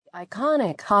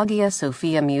iconic Hagia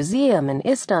Sophia Museum in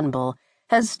Istanbul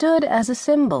has stood as a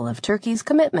symbol of Turkey's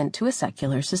commitment to a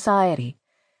secular society.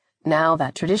 Now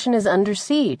that tradition is under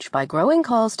siege by growing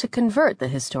calls to convert the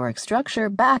historic structure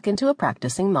back into a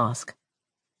practicing mosque.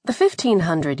 The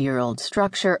 1,500-year-old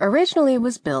structure originally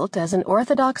was built as an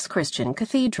Orthodox Christian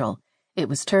cathedral. It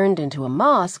was turned into a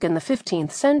mosque in the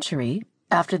 15th century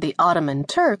after the Ottoman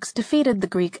Turks defeated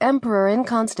the Greek emperor in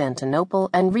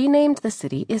Constantinople and renamed the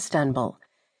city Istanbul.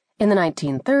 In the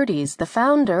 1930s, the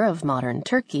founder of modern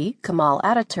Turkey, Kemal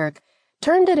Ataturk,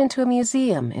 turned it into a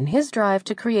museum in his drive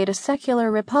to create a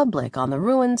secular republic on the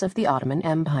ruins of the Ottoman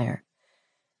Empire.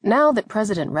 Now that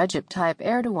President Recep Tayyip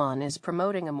Erdogan is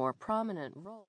promoting a more prominent role